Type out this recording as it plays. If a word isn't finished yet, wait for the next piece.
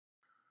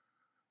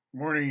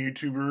Morning,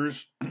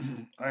 YouTubers.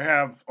 I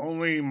have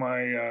only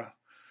my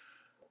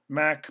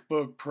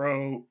MacBook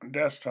Pro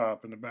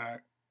desktop in the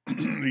back,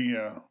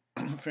 the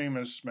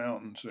famous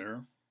mountains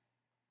there.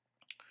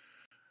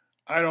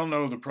 I don't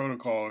know the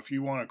protocol. If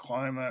you want to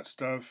climb that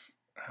stuff,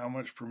 how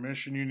much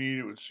permission you need,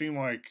 it would seem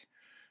like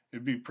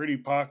it'd be pretty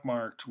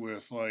pockmarked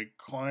with like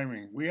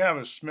climbing. We have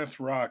a Smith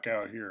Rock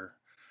out here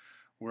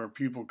where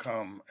people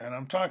come, and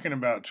I'm talking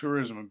about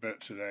tourism a bit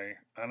today,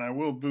 and I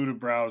will boot a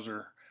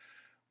browser.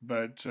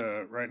 But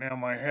right now,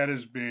 my head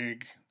is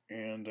big,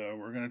 and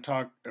we're going to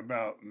talk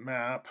about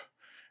MAP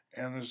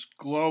and this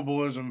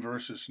globalism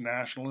versus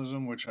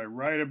nationalism, which I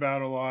write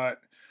about a lot,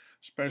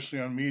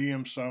 especially on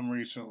Medium some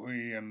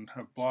recently, and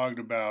have blogged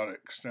about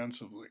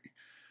extensively.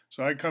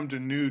 So I come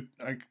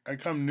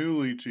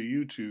newly to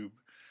YouTube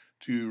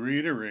to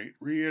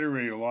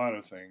reiterate a lot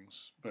of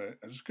things, but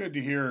it's good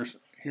to hear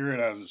it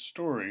as a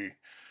story.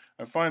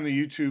 I find the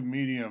YouTube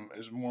medium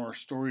is more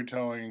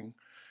storytelling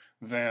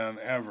than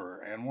ever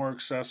and more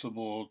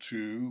accessible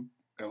to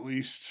at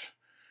least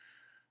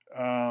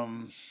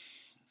um,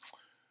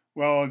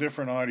 a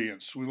different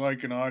audience. We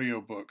like an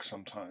audiobook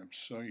sometimes,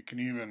 so you can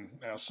even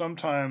now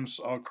sometimes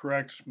I'll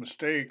correct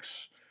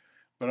mistakes,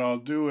 but I'll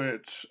do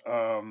it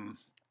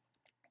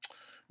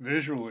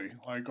visually,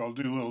 like I'll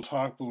do little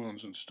talk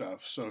balloons and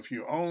stuff. So if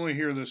you only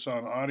hear this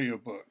on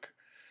audiobook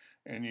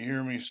and you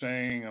hear me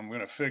saying I'm going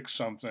to fix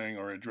something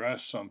or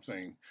address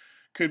something,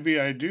 could be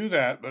I do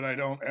that, but I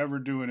don't ever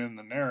do it in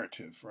the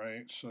narrative,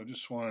 right? So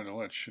just wanted to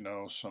let you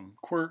know some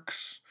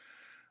quirks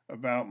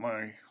about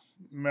my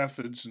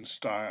methods and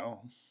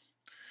style.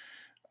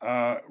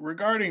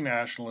 Regarding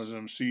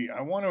nationalism, see,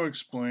 I want to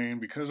explain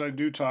because I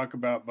do talk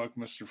about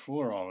Buckminster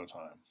Fuller all the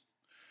time.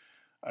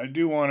 I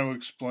do want to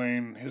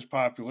explain his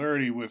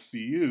popularity with the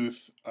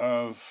youth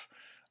of,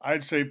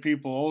 I'd say,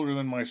 people older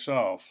than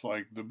myself,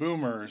 like the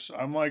boomers.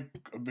 I'm like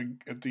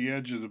at the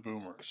edge of the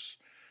boomers.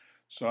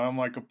 So I'm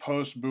like a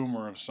post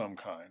boomer of some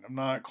kind. I'm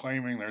not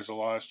claiming there's a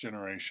lost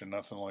generation,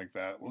 nothing like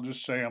that. We'll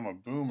just say I'm a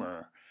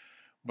boomer.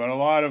 But a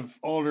lot of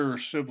older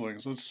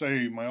siblings, let's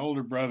say my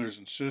older brothers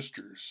and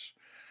sisters,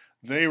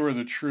 they were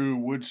the true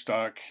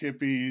Woodstock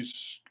hippies,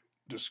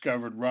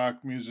 discovered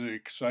rock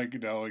music,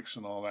 psychedelics,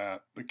 and all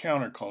that, the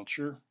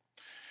counterculture.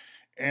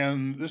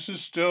 And this is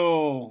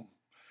still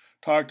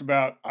talked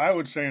about, I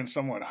would say, in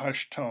somewhat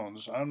hushed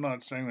tones. I'm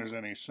not saying there's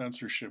any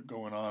censorship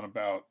going on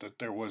about that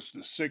there was the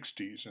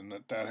 60s and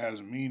that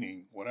has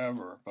meaning,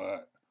 whatever,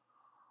 but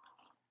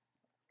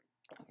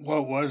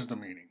what was the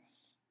meaning?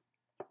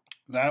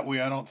 That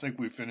I don't think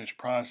we finished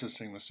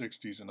processing the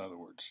 60s, in other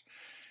words.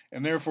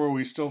 And therefore,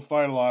 we still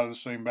fight a lot of the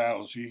same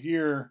battles. You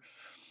hear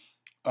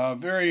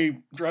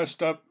very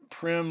dressed up,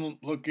 prim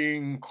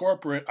looking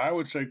corporate, I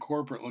would say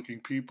corporate looking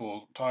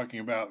people talking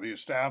about the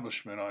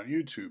establishment on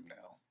YouTube now.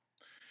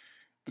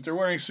 But they're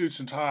wearing suits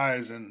and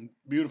ties and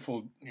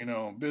beautiful,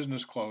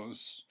 business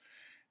clothes.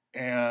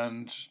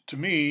 And to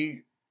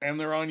me, and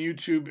they're on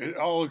YouTube, it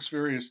all looks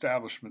very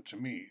establishment to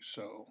me.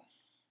 So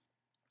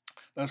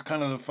that's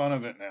kind of the fun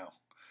of it now.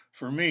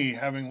 For me,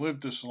 having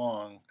lived this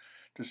long,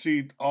 to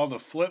see all the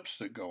flips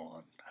that go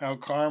on, how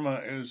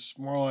karma is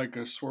more like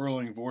a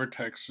swirling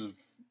vortex of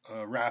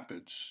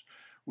rapids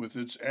with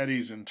its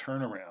eddies and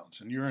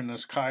turnarounds, and you're in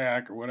this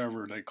kayak or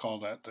whatever they call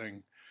that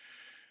thing.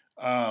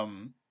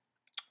 Um,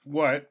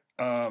 what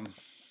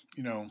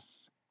you know,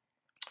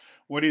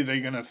 what are they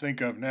going to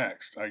think of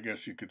next? I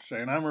guess you could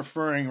say, and I'm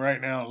referring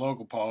right now in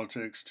local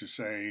politics to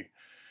say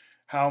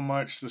how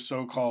much the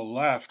so-called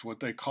left, what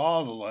they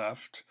call the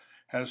left,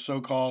 has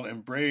so-called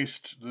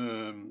embraced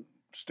the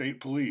state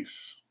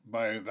police.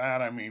 By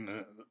that I mean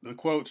the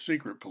quote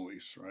secret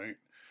police, right?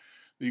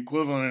 The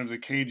equivalent of the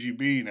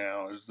KGB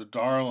now is the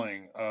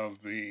darling of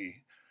the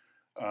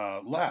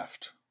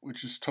left,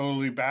 which is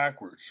totally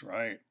backwards,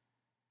 right?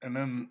 And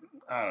then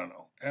I don't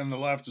know. And the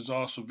left is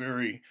also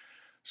very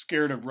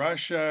scared of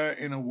Russia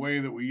in a way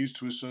that we used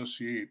to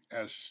associate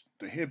as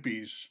the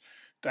hippies.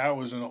 That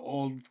was an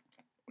old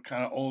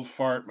kind of old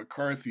fart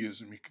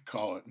McCarthyism, you could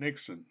call it,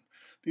 Nixon.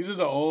 These are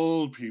the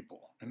old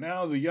people. And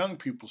now the young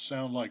people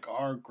sound like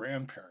our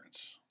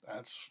grandparents.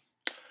 That's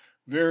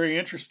very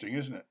interesting,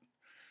 isn't it?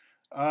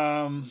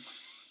 Um,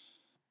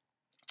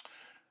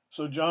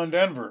 so John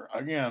Denver,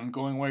 again,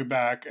 going way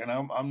back, and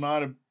I'm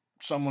not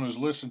someone who's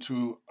listened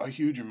to a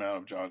huge amount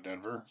of John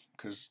Denver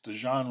because the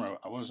genre,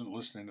 I wasn't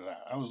listening to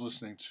that. I was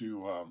listening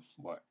to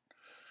what?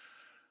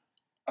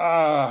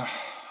 Uh,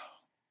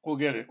 we'll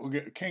get it. We'll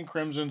get King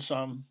Crimson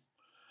some.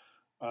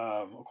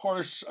 Of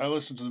course, I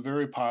listen to the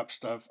very pop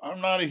stuff.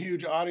 I'm not a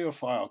huge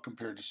audiophile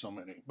compared to so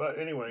many. But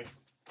anyway,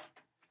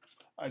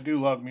 I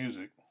do love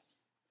music.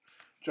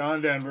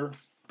 John Denver,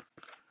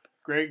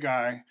 great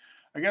guy.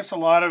 I guess a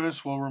lot of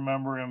us will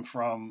remember him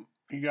from,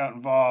 he got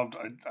involved,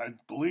 I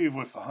believe,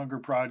 with the Hunger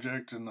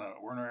Project and the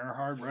Werner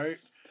Erhard, right?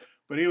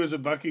 But he was a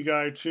Bucky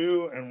guy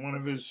too, and one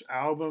of his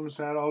albums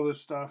had all this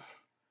stuff.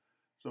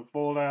 So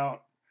fold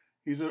out.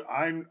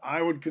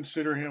 I would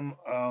consider him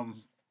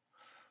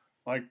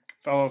like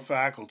fellow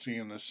faculty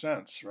in this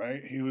sense,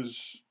 right? He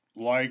was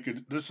like,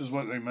 this is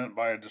what they meant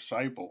by a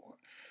disciple.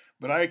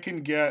 But I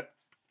can get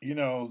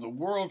the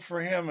world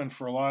for him, and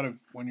for a lot of,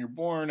 when you're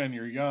born and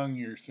you're young,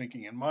 you're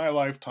thinking, in my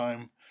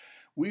lifetime,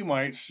 we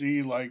might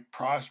see like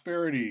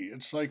prosperity.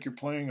 It's like you're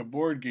playing a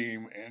board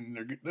game,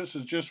 and this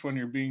is just when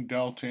you're being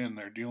dealt in.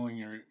 They're dealing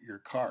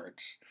your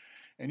cards,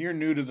 and you're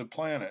new to the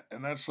planet,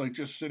 and that's like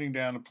just sitting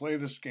down to play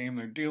this game.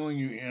 They're dealing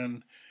you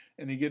in,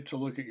 and you get to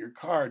look at your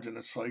cards, and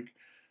it's like,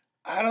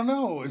 I don't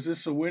know, is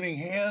this a winning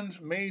hand?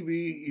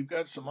 Maybe you've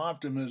got some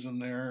optimism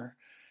there,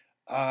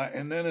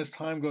 and then as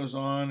time goes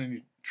on and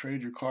you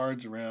trade your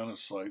cards around,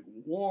 it's like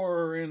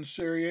war in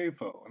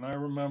Sarajevo. And I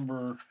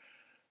remember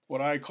what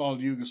I called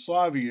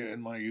Yugoslavia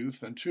in my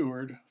youth and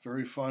toured.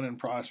 Very fun and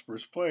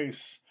prosperous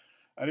place.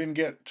 I didn't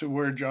get to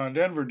where John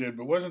Denver did,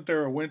 but wasn't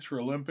there a Winter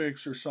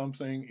Olympics or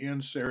something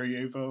in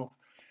Sarajevo?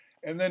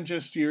 And then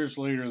just years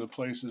later, the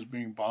place is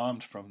being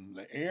bombed from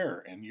the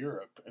air in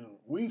Europe. And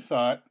we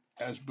thought,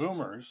 as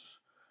boomers,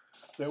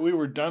 that we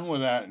were done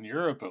with that in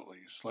Europe at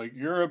least. Like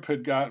Europe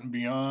had gotten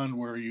beyond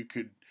where you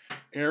could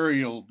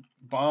aerial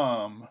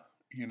bomb,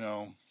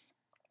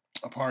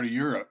 a part of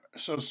Europe.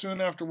 So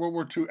soon after World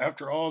War II,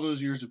 after all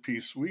those years of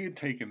peace, we had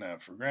taken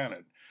that for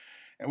granted.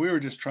 And we were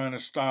just trying to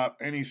stop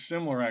any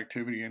similar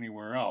activity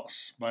anywhere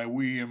else. By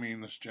we, I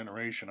mean this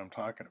generation I'm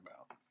talking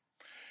about.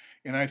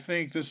 And I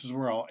think this is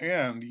where I'll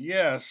end.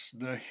 Yes,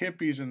 the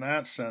hippies in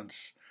that sense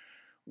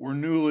were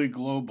newly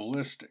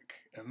globalistic,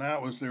 and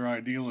that was their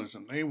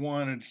idealism. They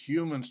wanted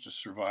humans to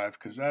survive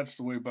because that's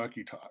the way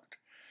Bucky talked.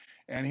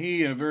 And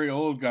he, a very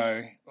old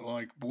guy,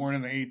 like born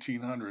in the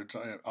 1800s,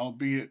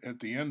 albeit at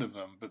the end of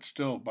them, but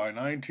still by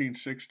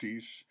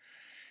 1960s,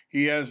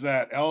 he has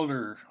that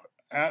elder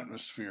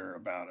atmosphere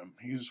about him.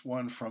 He's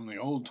one from the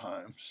old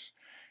times.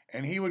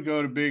 And he would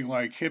go to big,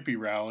 like, hippie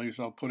rallies,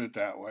 I'll put it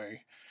that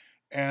way,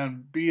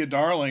 and be a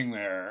darling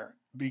there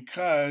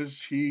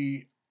because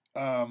he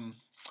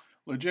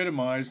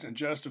legitimized and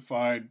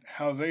justified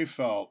how they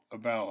felt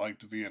about,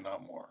 like, the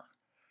Vietnam War.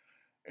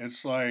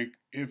 It's like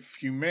if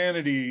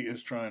humanity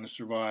is trying to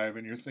survive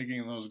and you're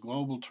thinking in those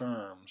global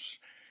terms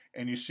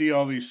and you see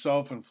all these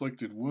self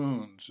inflicted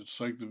wounds, it's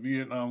like the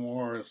Vietnam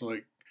War is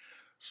like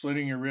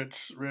slitting your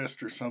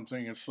wrist or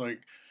something. It's like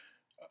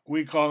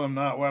we call them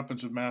not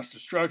weapons of mass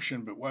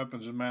destruction, but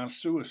weapons of mass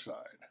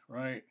suicide,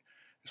 right?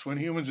 It's when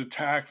humans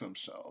attack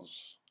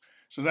themselves.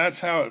 So that's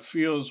how it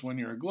feels when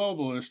you're a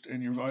globalist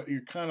and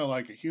you're kind of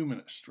like a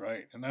humanist,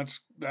 right? And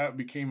that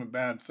became a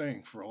bad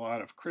thing for a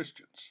lot of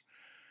Christians.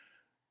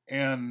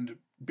 And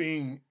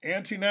being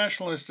anti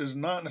nationalist is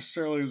not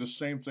necessarily the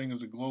same thing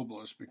as a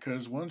globalist,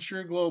 because once you're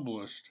a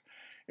globalist,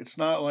 it's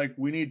not like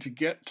we need to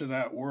get to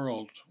that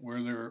world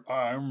where there.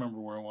 I remember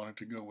where I wanted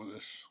to go with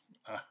this.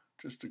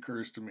 Just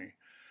occurs to me.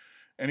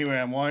 Anyway,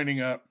 I'm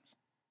winding up.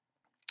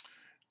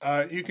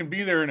 You can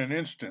be there in an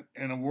instant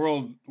in a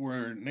world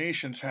where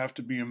nations have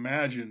to be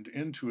imagined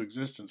into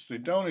existence. They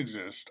don't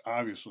exist,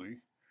 obviously.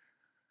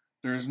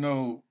 There's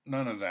none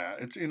of that.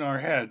 It's in our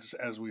heads,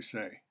 as we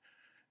say.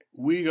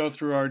 We go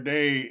through our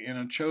day in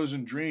a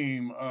chosen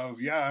dream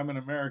of, yeah, I'm an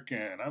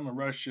American, I'm a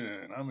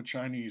Russian, I'm a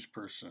Chinese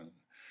person,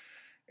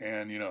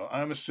 and,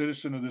 I'm a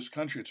citizen of this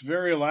country. It's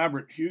very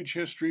elaborate, huge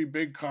history,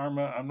 big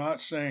karma. I'm not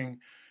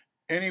saying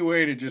any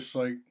way to just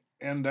like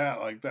end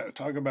that like that.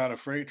 Talk about a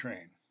freight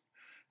train.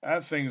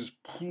 That thing's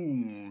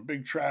boom,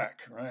 big track,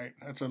 right?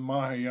 That's a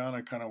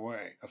Mahayana kind of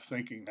way of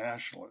thinking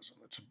nationalism.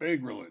 It's a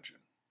big religion.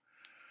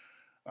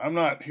 I'm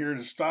not here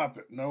to stop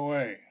it. No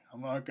way.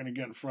 I'm not going to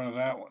get in front of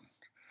that one.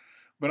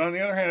 But on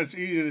the other hand, it's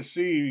easy to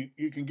see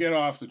you can get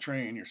off the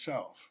train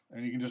yourself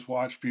and you can just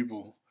watch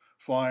people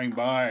flying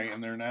by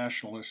in their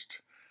nationalist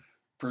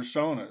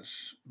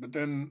personas. But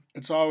then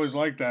it's always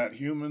like that.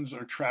 Humans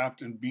are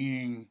trapped in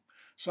being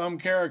some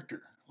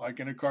character,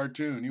 like in a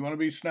cartoon. You want to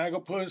be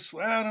Snagglepuss?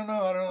 Well, I don't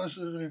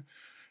know.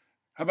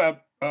 How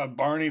about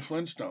Barney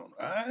Flintstone?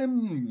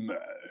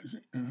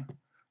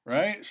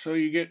 Right? So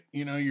you get,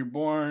 you're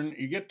born,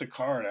 you get the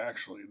card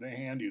actually. They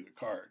hand you the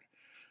card.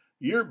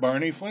 You're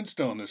Barney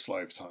Flintstone this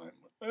lifetime.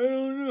 I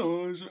don't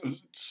know.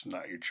 It's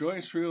not your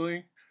choice,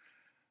 really.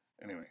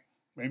 Anyway,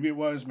 maybe it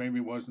was, maybe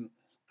it wasn't.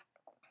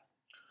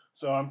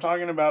 So I'm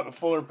talking about the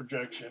Fuller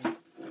projection,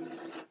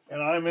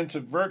 and I'm into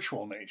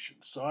virtual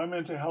nations. So I'm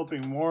into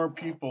helping more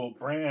people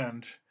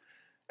brand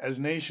as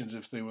nations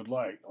if they would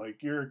like.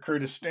 Like you're a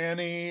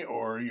Kurdistani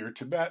or you're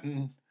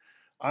Tibetan.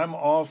 I'm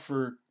all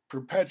for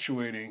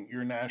perpetuating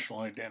your national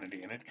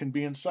identity, and it can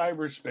be in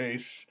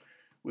cyberspace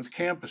with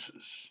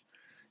campuses.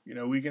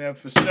 We can have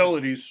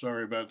facilities,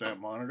 sorry about that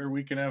monitor,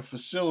 we can have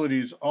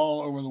facilities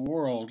all over the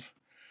world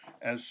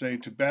as, say,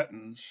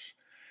 Tibetans,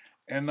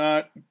 and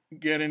not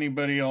get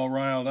anybody all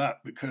riled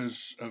up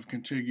because of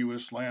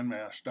contiguous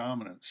landmass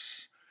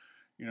dominance.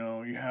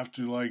 You have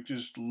to, like,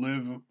 just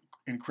live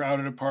in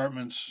crowded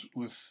apartments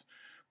with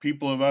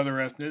people of other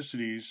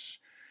ethnicities.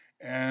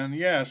 And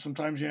yeah,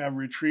 sometimes you have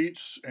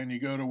retreats and you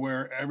go to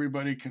where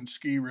everybody can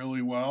ski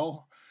really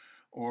well,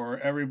 or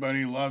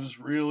everybody loves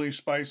really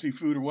spicy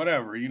food or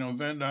whatever,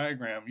 Venn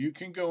diagram. You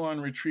can go on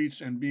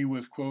retreats and be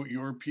with, quote,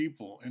 your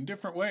people in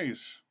different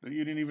ways that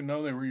you didn't even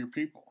know they were your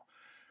people.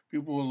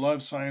 People will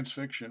love science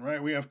fiction,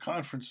 right? We have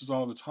conferences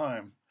all the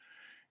time.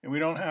 And we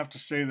don't have to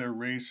say they're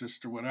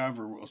racist or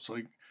whatever. It's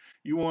like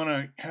you want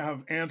to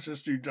have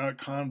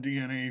Ancestry.com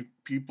DNA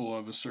people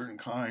of a certain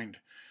kind.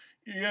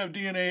 You have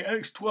DNA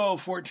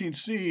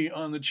X1214C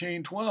on the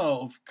chain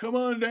 12. Come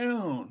on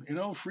down.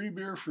 Free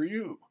beer for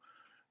you.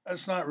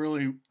 That's not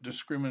really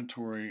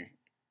discriminatory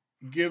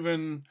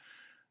given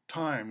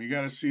time. You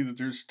got to see that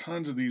there's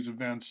tons of these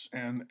events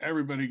and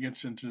everybody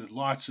gets into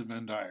lots of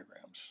Venn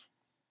diagrams.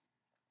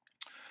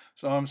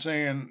 So I'm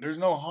saying there's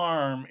no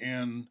harm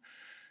in,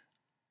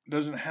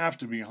 doesn't have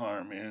to be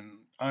harm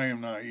in I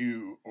am not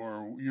you,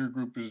 or your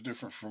group is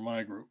different from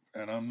my group,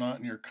 and I'm not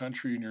in your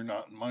country and you're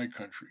not in my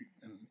country.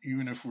 And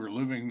even if we're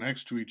living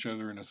next to each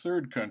other in a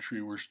third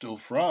country, we're still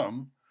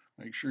from,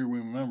 make sure we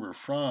remember,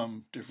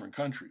 from different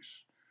countries.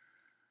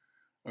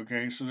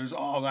 Okay, so there's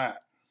all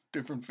that.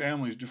 Different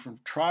families,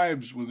 different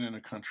tribes within a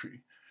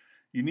country.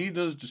 You need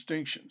those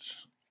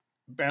distinctions.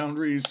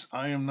 Boundaries,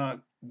 I am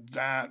not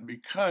that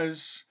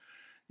because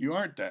you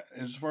aren't that.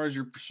 As far as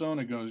your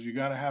persona goes, you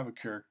got to have a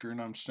character, and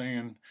I'm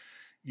saying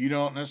you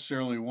don't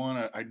necessarily want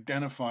to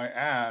identify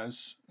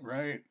as,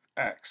 right,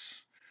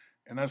 X.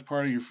 And that's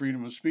part of your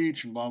freedom of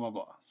speech and blah, blah,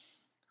 blah.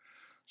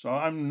 So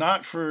I'm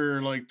not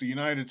for like the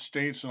United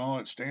States and all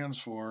it stands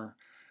for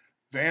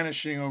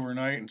vanishing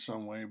overnight in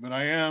some way, but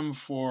I am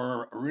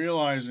for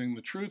realizing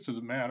the truth of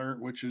the matter,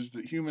 which is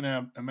that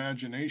human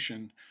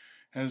imagination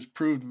has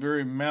proved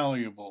very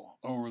malleable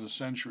over the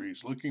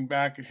centuries. Looking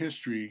back at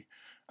history,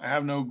 I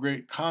have no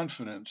great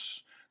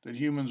confidence that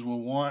humans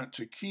will want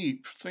to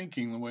keep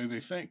thinking the way they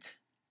think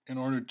in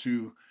order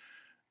to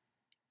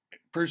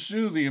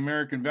pursue the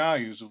American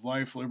values of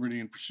life, liberty,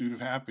 and pursuit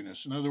of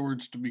happiness. In other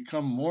words, to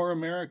become more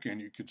American,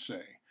 you could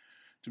say.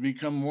 To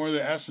become more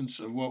the essence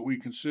of what we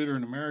consider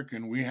an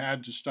American, we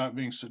had to stop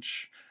being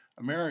such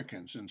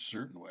Americans in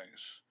certain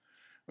ways.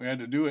 We had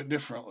to do it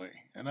differently.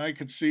 And I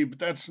could see, but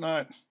that's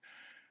not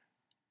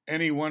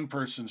any one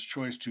person's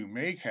choice to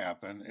make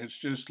happen. It's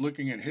just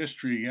looking at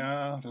history,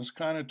 there's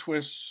kind of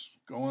twists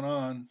going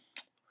on.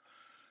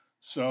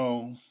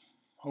 So,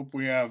 hope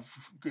we have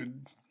a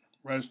good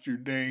rest of your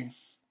day,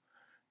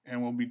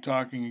 and we'll be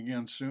talking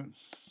again soon.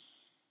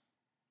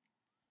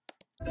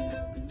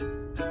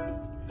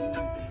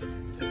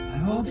 I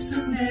hope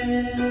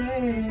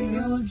someday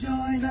you'll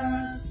join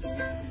us,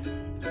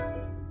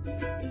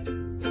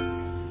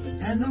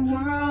 and the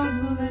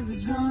world will live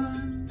as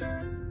one.